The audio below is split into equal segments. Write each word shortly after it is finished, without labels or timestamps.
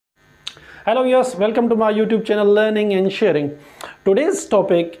Hello viewers, welcome to my YouTube channel Learning and Sharing. Today's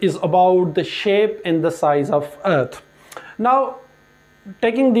topic is about the shape and the size of Earth. Now,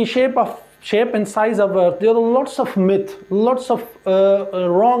 taking the shape and size of Earth, there are lots of myth, lots of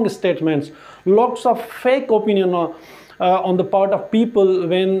wrong statements, lots of fake opinion on the part of people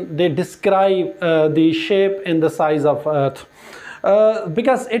when they describe the shape and the size of Earth.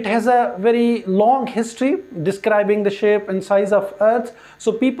 Because it has a very long history describing the shape and size of Earth,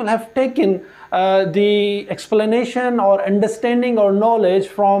 so people have taken the explanation or understanding or knowledge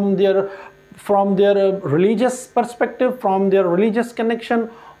from their religious perspective, from their religious connection,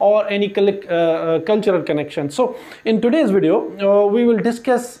 or any cultural connection. So in today's video we will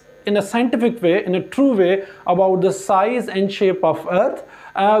discuss in a scientific way, in a true way, about the size and shape of Earth,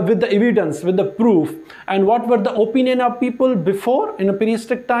 with the evidence, with the proof, and what were the opinion of people before in a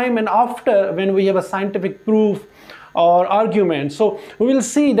prehistoric time and after, when we have a scientific proof or argument. So we will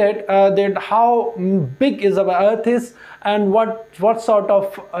see that how big is our Earth is, and what sort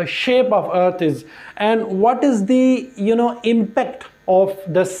of shape of Earth is, and what is the impact of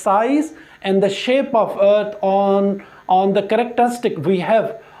the size and the shape of Earth on the characteristic we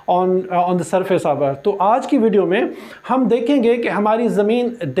have on the surface of Earth. तो आज की video में हम देखेंगे कि हमारी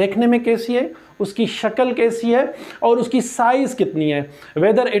ज़मीन देखने में कैसी है, उसकी शक्ल कैसी है और उसकी साइज़ कितनी है,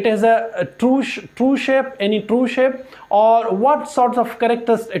 whether it is a true shape, any true shape, or what sorts of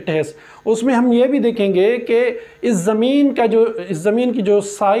characters it has. उसमें हम ये भी देखेंगे कि इस ज़मीन की जो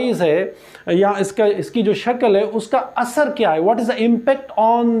साइज़ है या इसकी जो शक्ल है उसका असर क्या है, what is the impact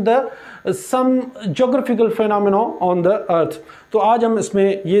on the some geographical phenomena on the Earth. तो आज हम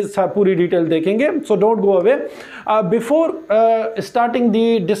इसमें ये पूरी डिटेल देखेंगे. So don't go away. Before starting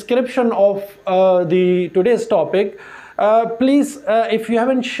the description of the today's topic, please, if you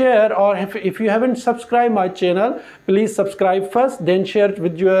haven't shared or if you haven't subscribed my channel, please subscribe first, then share it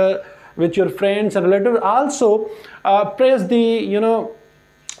with your friends and relatives. Also press the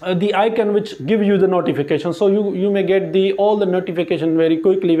icon which give you the notification, so you may get all the notification very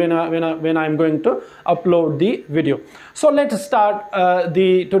quickly when I'm going to upload the video. So let's start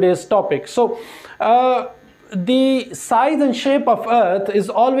today's topic. So the size and shape of Earth is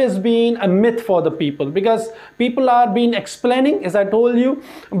always been a myth for the people, because people are been explaining, as I told you,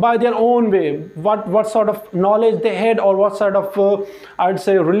 by their own way, what sort of knowledge they had, or what sort of I'd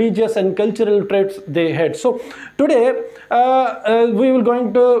say religious and cultural traits they had. So today we will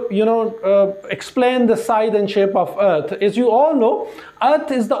going to explain the size and shape of Earth. As you all know,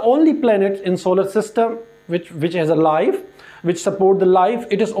 Earth is the only planet in solar system which has a life, which support the life.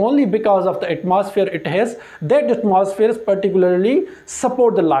 It is only because of the atmosphere it has, that atmosphere particularly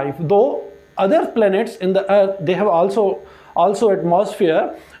support the life. Though other planets in the Earth, they have also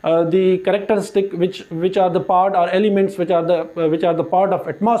atmosphere, the characteristic which are the part, or elements which are the part of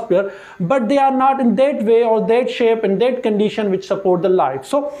atmosphere, but they are not in that way or that shape and that condition which support the life.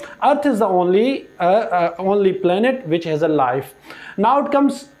 So Earth is the only planet which has a life. Now it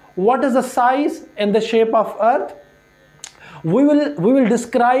comes, what is the size and the shape of Earth? We will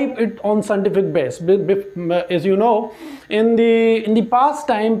describe it on scientific base. As you know, in the past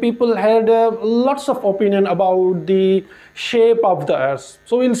time, people had lots of opinion about the shape of the Earth.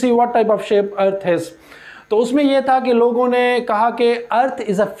 So we'll see what type of shape Earth has. तो उसमें यह था कि लोगों ने कहा कि Earth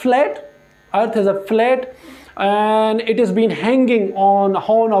is a flat, and it has been hanging on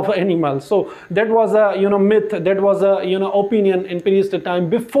horn of an animal. So that was a myth, that was a opinion in prehistoric time,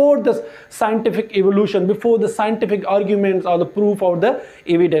 before the scientific evolution, before the scientific arguments or the proof or the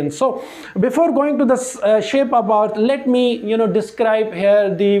evidence. So before going to the shape of Earth, let me describe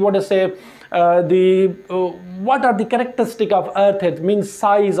here what are the characteristics of Earth. It means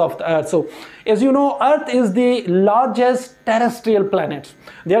size of the Earth. So as you know, Earth is the largest terrestrial planet.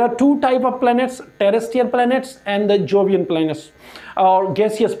 There are two types of planets, terrestrial planets and the Jovian planets, or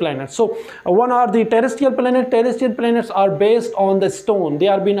gaseous planets. So one are the terrestrial planets. Terrestrial planets are based on the stone. They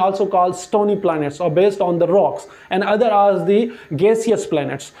are being also called stony planets, or based on the rocks. And other are the gaseous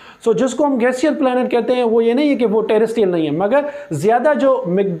planets. So जिसको हम gaseous planet कहते हैं, वो ये नहीं है कि वो terrestrial नहीं है, मगर ज़्यादा जो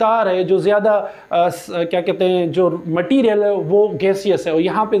मिकदार है, जो ज़्यादा क्या कहते हैं, जो मटीरियल है वो gaseous है, और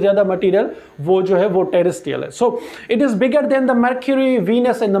यहाँ पे ज़्यादा मटीरियल वो जो है वो terrestrial है. So it is bigger than the Mercury,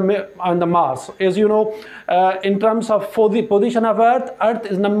 Venus and the Mars. As you know, in terms of position of Earth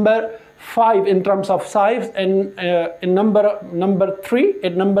is number 5 in terms of size, and in number 3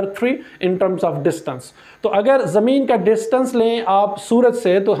 in terms of distance. तो अगर ज़मीन का distance लें आप सूरज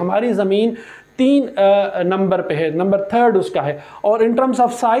से, तो हमारी ज़मीन 3 नंबर पे है, नंबर 3 उसका है. और इन टर्म्स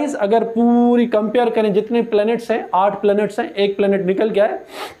ऑफ साइज अगर पूरी कंपेयर करें, जितने प्लैनेट्स हैं, 8 प्लैनेट्स हैं, एक प्लैनेट निकल गया है,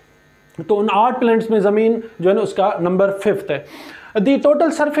 तो उन 8 प्लैनेट्स में ज़मीन जो है ना उसका नंबर 5th है. The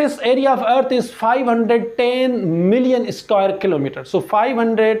total surface area of Earth is 510 million square kilometer. So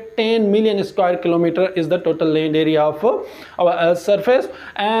 510 million square kilometer is the total land area of our Earth's surface,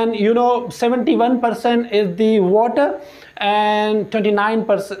 and you know 71% is the water and 29%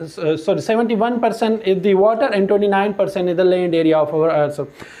 71% is the water and 29% is the land area of our Earth.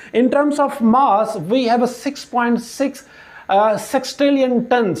 In terms of mass, we have a 6.6 sextillion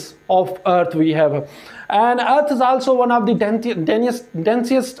tons of Earth we have, and Earth is also one of the densest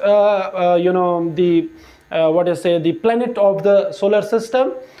the planet of the solar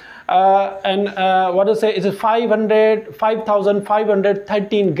system, is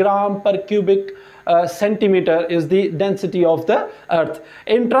 5,513 gram per cubic centimeter is the density of the Earth.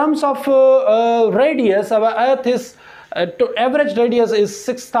 In terms of radius, our Earth is average radius is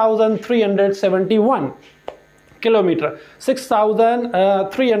 6,371 kilometer.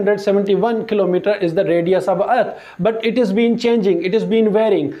 6,371 kilometer is the radius of Earth, but it has been changing, it has been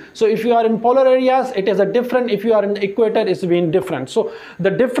varying. So if you are in polar areas, it is a different. If you are in equator, it's been different. So the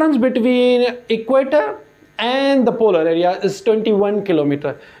difference between equator and the polar area is 21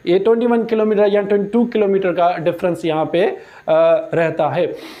 kilometer. ये 21 kilometer या 22 kilometer का difference यहाँ पे रहता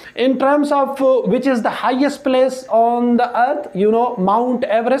है. In terms of which is the highest place on the Earth, you know Mount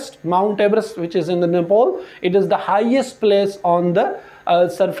Everest, which is in the Nepal, it is the highest place on the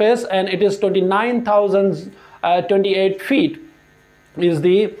Earth's surface, and it is 29,028 feet is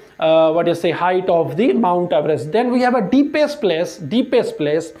the height of the Mount Everest. Then we have a deepest place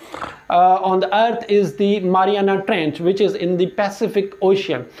on the Earth is the Mariana Trench, which is in the Pacific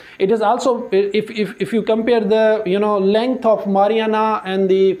Ocean. It is also, if you compare the length of Mariana and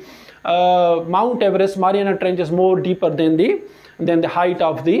the Mount Everest, Mariana Trench is more deeper than the height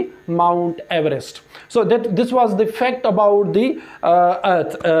of the Mount Everest. So this was the fact about the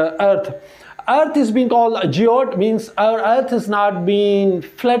Earth. Earth is being called a geode, means our Earth is not being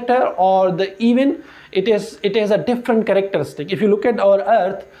flatter or the even. It has a different characteristic. If you look at our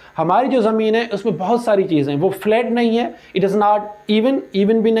Earth, हमारी जो ज़मीन है उसमें बहुत सारी चीज़ें हैं. वो flat नहीं है. It is not even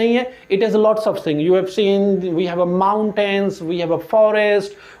भी नहीं है. It has lots of things. You have seen we have a mountains, we have a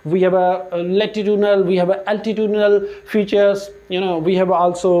forest, we have a latitudinal, we have a altitudinal features. We have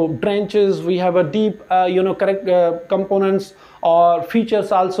also branches, we have a deep correct components or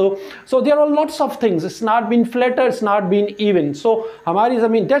features also. So there are lots of things. It's not been flatter, it's not been even. So हमारी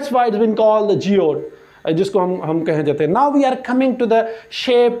ज़मीन, that's why it's been called the geode, जिसको हम कहे जाते हैं. Now we are coming to the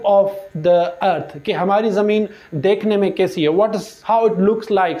shape of the Earth, कि हमारी ज़मीन देखने में कैसी है, how it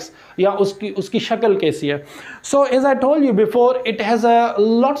looks like, या उसकी शक्ल कैसी है. So as I told you before, it has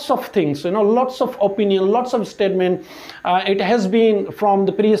lots of things, lots of opinion, lots of statement. It has been from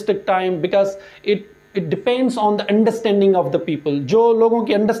the prehistoric time, because it depends on the understanding of the people. जो लोगों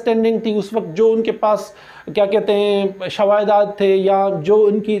की understanding थी उस वक्त, जो उनके पास क्या कहते हैं शवायदात थे, या जो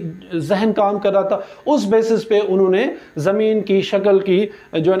उनकी जहन काम कर रहा था, उस बेसिस पे उन्होंने ज़मीन की शक्ल की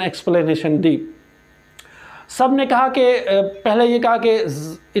जो है एक्सप्लेनेशन दी. सब ने कहा कि पहले ये कहा कि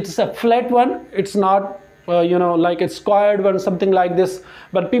it's a flat one, it's not like a squared one, something like this,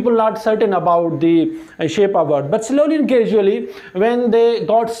 but people not certain about the shape of Earth. But slowly and gradually, when they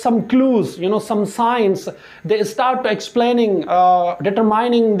got some clues, some signs, they start explaining,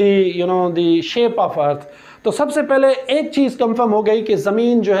 determining the shape of Earth. तो सबसे पहले एक चीज़ confirm हो गई कि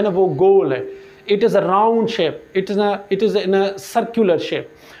ज़मीन जो है ना वो गोल है. It is a round shape. It is in a circular shape.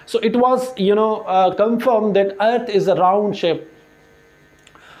 So it was confirmed that Earth is a round shape.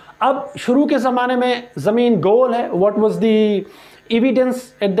 अब शुरू के ज़माने में ज़मीन गोल है. What was the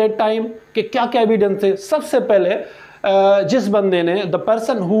evidence at that time? कि क्या क्या evidence थे? सबसे पहले जिस बंदे ने, the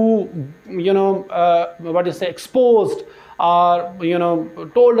person who exposed or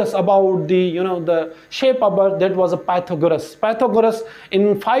told us about the the shape of Earth, that was a Pythagoras. Pythagoras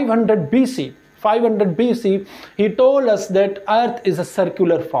in 500 BC, he told us that Earth is a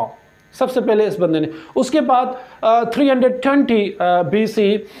circular form. सबसे पहले इस बंदे ने. उसके बाद 320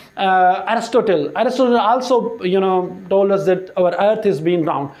 BC, Aristotle also told us that our Earth is being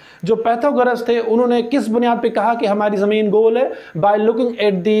round. जो Pythagoras थे उन्होंने किस बुनियाद पे कहा कि हमारी ज़मीन गोल है? By looking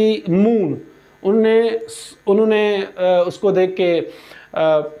at the moon. उन्होंने उसको देख के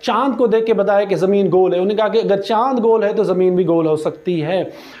चांद को देख के बताया कि ज़मीन गोल है. उन्होंने कहा कि अगर चांद गोल है तो ज़मीन भी गोल हो सकती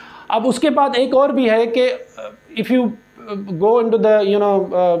है. अब उसके बाद एक और भी है कि if you go into the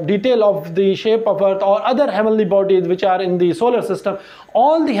detail of the shape of Earth or other heavenly bodies which are in the solar system,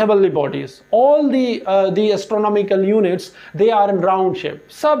 all the heavenly bodies, all the astronomical units, they are in round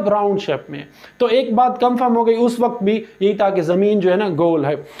shape, सब round shape में. तो एक बात confirm हो गई उस वक्त भी, यही था कि ज़मीन जो है ना गोल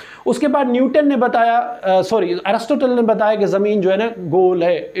है. उसके बाद न्यूटन ने बताया, अरिस्टोटल ने बताया कि ज़मीन जो है ना गोल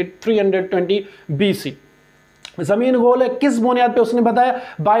है. 320 BC. जमीन गोल है किस बुनियाद पे उसने बताया,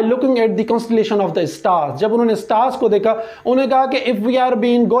 by looking at the constellation of the stars. जब उन्होंने स्टार्स को देखा उन्होंने कहा कि if we are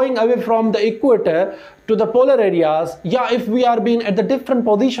been going away from the equator to the polar areas, yeah, if we are being at the different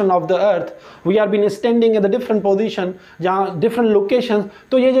position of the earth, we are being standing at the different position, जहाँ different locations,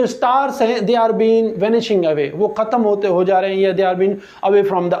 तो ये जो stars हैं they are being vanishing away, वो ख़त्म होते हो जा रहे हैं, या they are being away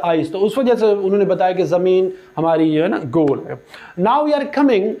from the ice। तो उस वजह से उन्होंने बताया कि ज़मीन हमारी जो है ना गोल है। Now we are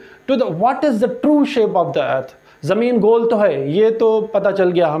coming to the what is the true shape of the earth। ज़मीन गोल तो है, ये तो पता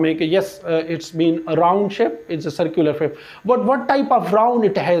चल गया हमें कि yes it's been round shape, it's a circular shape, but what type of round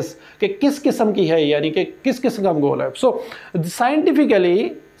it has, कि किस किस्म की है, यानी कि किस किस्म का गोल है। सो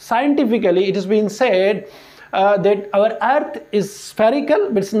scientifically it is been said that our earth is spherical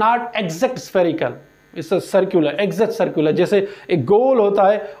but it's not exact spherical, it's a circular, exact circular. जैसे एक गोल होता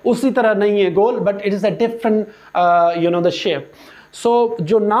है उसी तरह नहीं है गोल, but it is a different you know the shape. सो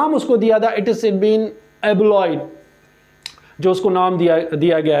जो नाम उसको दिया था इट इज़ बीन एबलॉइड, जो उसको नाम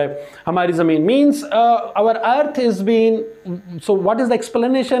दिया गया है हमारी ज़मीन। Means our earth is been, so what is the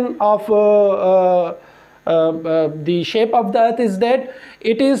explanation of the shape of the earth is that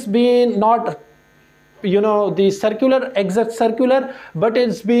it is been not you know the circular, exact circular, but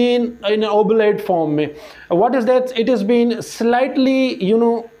it's been in an oblate form में। what is that, it has been slightly you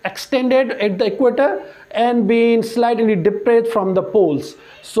know extended at the equator and been slightly depressed from the poles।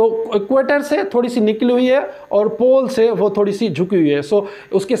 so equator से थोड़ी सी निकली हुई है और पोल से वो थोड़ी सी झुकी हुई है। so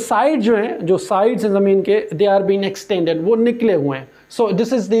उसके साइड जो हैं, जो साइड्स हैं ज़मीन के, they are being extended, वो निकले हुए हैं। so this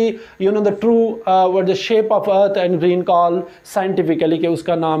is the you know the true what the shape of earth and being called scientifically कि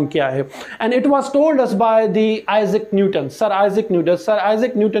उसका नाम क्या है। and it was told us by the Isaac Newton, sir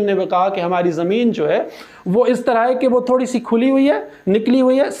Isaac Newton ने कहा कि हमारी ज़मीन जो है वो इस तरह है कि वो थोड़ी सी खुली हुई है, निकली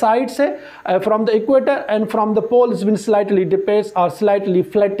हुई है साइड से, from the equator and from the pole is been slightly depressed और स्लाइटली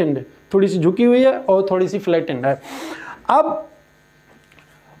फ्लैटेंड, थोड़ी सी झुकी हुई है और थोड़ी सी फ्लैटेंड है। अब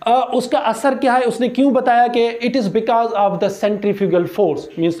उसका असर क्या है, उसने क्यों बताया कि it is because of the centrifugal force.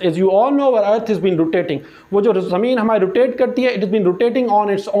 Means as you all know our earth is been rotating, वो जो ज़मीन हमारी रोटेट करती है it is been rotating on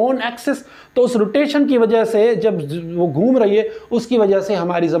its own axis. तो उस रोटेशन की वजह से जब वो घूम रही है उसकी वजह से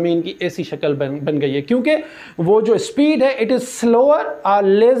हमारी ज़मीन की ऐसी शक्ल बन गई है, क्योंकि वो जो स्पीड है इट इज़ स्लोअर और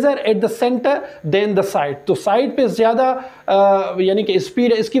laser at the centre then the side. तो साइड पे ज़्यादा यानी कि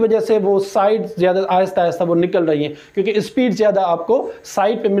स्पीड है, इसकी वजह से वो साइड ज़्यादा आहिस्ता आहिस्ता वो निकल रही है, क्योंकि स्पीड ज़्यादा आपको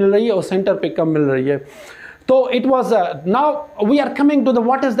साइड पे मिल रही है और सेंटर पे कम मिल रही है। तो it was now we are coming to the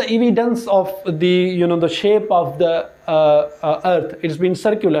what is the evidence of the you know the shape of the earth, it's been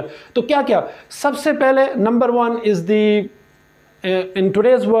circular। तो क्या क्या, सबसे पहले number one is the in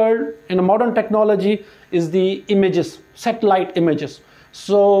today's world in a modern technology is the images, satellite images।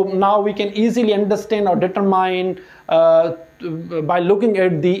 so now we can easily understand or determine by looking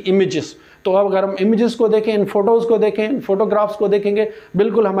at the images। तो अब अगर हम images को देखें, इन फोटोज़ को देखें, इन photographs को देखेंगे,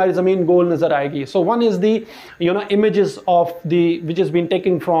 बिल्कुल हमारी ज़मीन गोल नज़र आएगी। So one is the you know images of the which is been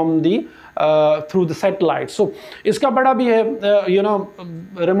taking from the through the satellite. सो इसका बड़ा भी है you know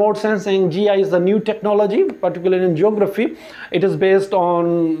remote sensing, GI is the new technology particular in geography. It is based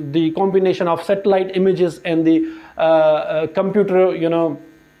on the combination of satellite images and the computer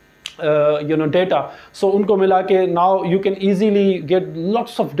you know data। so उनको मिला के now you can easily get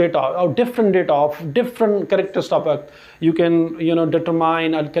lots of data or different data of different characteristics of Earth। you can you know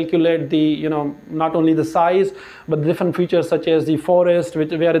determine and calculate the you know not only the size but different features such as the forest,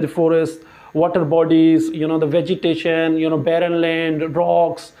 where are the forest, water bodies, you know the vegetation, you know barren land,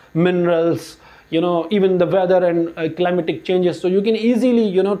 rocks, minerals, you know even the weather and climatic changes। so you can easily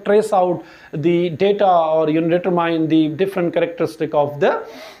you know trace out the data or you know determine the different characteristic of the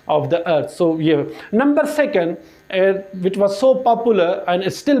earth। so yeah, number second which was so popular and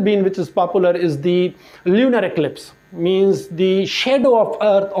it's still been which is popular is the lunar eclipse, means the shadow of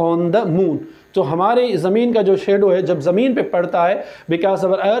earth on the moon। तो हमारे ज़मीन का जो shadow है जब ज़मीन पे पड़ता है, because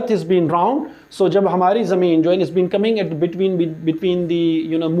our earth is been round, सो जब हमारी ज़मीन जो है is been coming at between the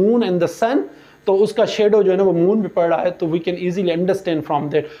you know moon and the सन, तो उसका शेडो जो है ना वो मून पे पड़ रहा है, तो we can easily understand from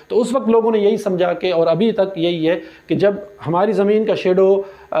that. तो उस वक्त लोगों ने यही समझा के, और अभी तक यही है कि जब हमारी ज़मीन का शेडो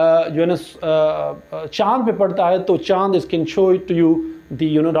जो है ना चाँद पे पड़ता है तो चाँद इस can show it to you the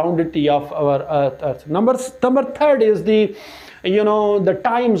you know राउंडिटी of our earth. Number third is the you know the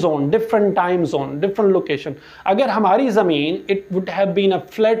time zone, different time zone, different location। अगर हमारी ज़मीन it would have been a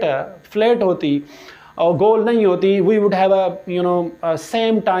flat होती और गोल नहीं होती, we would have a you know a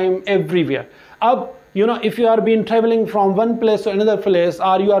same time everywhere। अब you know if you are been traveling from one place to another place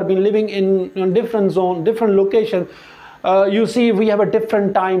or you are been living in different zone, different location, you see we have a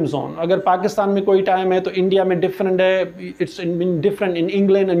different time zone. अगर पाकिस्तान में कोई time है तो India में different है. It's been different in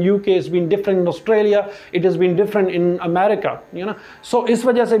England and UK. It's been different in Australia. It has been different in America. You know, so इस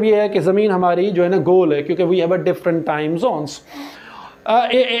वजह से भी है कि ज़मीन हमारी जो है ना गोल है, क्योंकि we have a different time zones.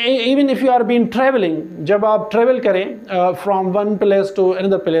 Even if you are been traveling, जब आप travel करें from one place to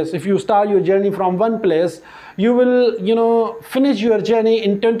another place, if you start your journey from one place, you will, you know, finish your journey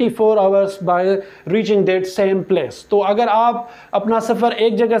in 24 hours by reaching that same place. तो अगर आप अपना सफ़र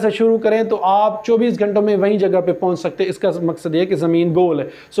एक जगह से शुरू करें तो आप 24 घंटों में वहीं जगह पे पहुंच सकते हैं. इसका मकसद ये कि ज़मीन गोल है.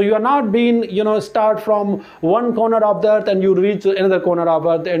 So you are not being, you know, start from one corner of the earth and you reach another corner of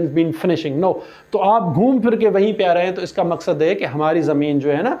earth and been finishing. No. तो आप घूम फिर के वहीं पे आ रहे हैं. तो इसका मकसद है कि हमारी ज़मीन जो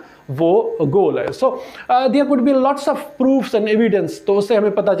है ना वो गोल है. So there could be lots of proofs and evidence. तो उससे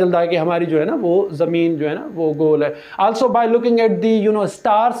हमें पता चलता है कि हमारी जो है ना वो ज़मीन जो है ना वो गोल है. Also by looking at the, you know,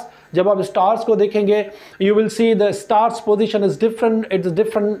 stars. जब आप स्टार्स को देखेंगे you will see the stars position is different. It's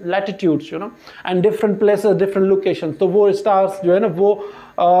different latitudes, you know, and different places, different location. तो वो स्टार्स जो है ना वो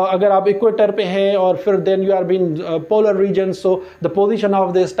अगर आप इक्वेटर पे हैं और फिर then you are been polar region, so the position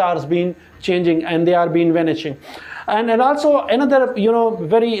of the stars been changing and they are being vanishing. And also another, you know,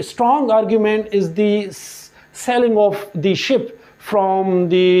 very strong argument is the sailing of the ship from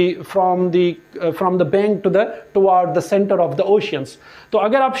the bank to the toward the center of the oceans. तो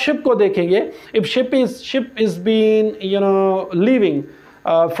अगर आप ship को देखेंगे, if ship is being, you know, leaving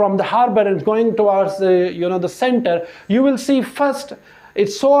from the harbor and going towards you know, the center, you will see first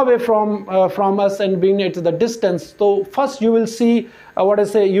it's so away from us and being at the distance. So first you will see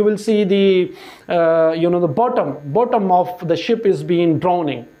you will see the you know, the bottom of the ship is being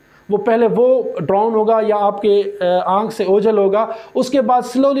drowning. वो पहले वो drown होगा या आपके आंख से ओझल होगा. उसके बाद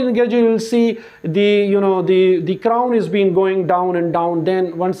slowly and gradually you will see the, you know, the crown is being going down and down.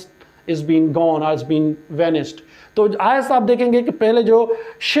 Then once is being gone or is being vanished. तो आयस आप देखेंगे कि पहले जो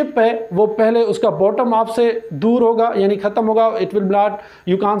शिप है वो पहले उसका बॉटम आपसे दूर होगा यानी ख़त्म होगा. It will not,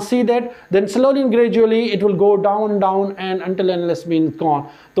 you can't see that. Then slowly and gradually it will go down down and until and unless been gone.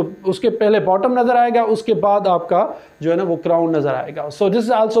 तो उसके पहले बॉटम नज़र आएगा, उसके बाद आपका जो है ना वो क्राउन नज़र आएगा. So this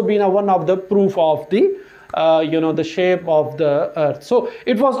is also been one of the proof of the you know, the shape of the earth. So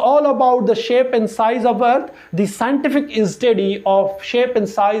it was all about the shape and size of earth. The scientific study of shape and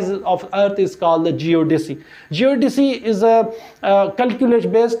size of earth is called the geodesy. Geodesy is a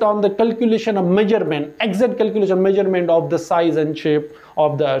calculation based on the calculation of measurement, exact calculation measurement of the size and shape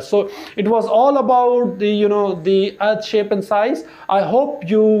of the earth. So it was all about the, you know, the earth shape and size. I hope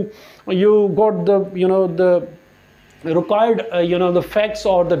you got the, you know, the required you know, the facts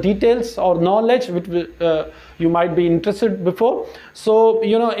or the details or knowledge which you might be interested before. So,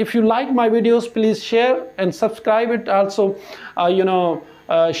 you know, if you like my videos, please share and subscribe it. Also you know,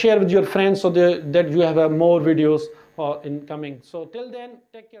 share with your friends so that you have more videos in coming. So till then,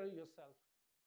 take care of yourself.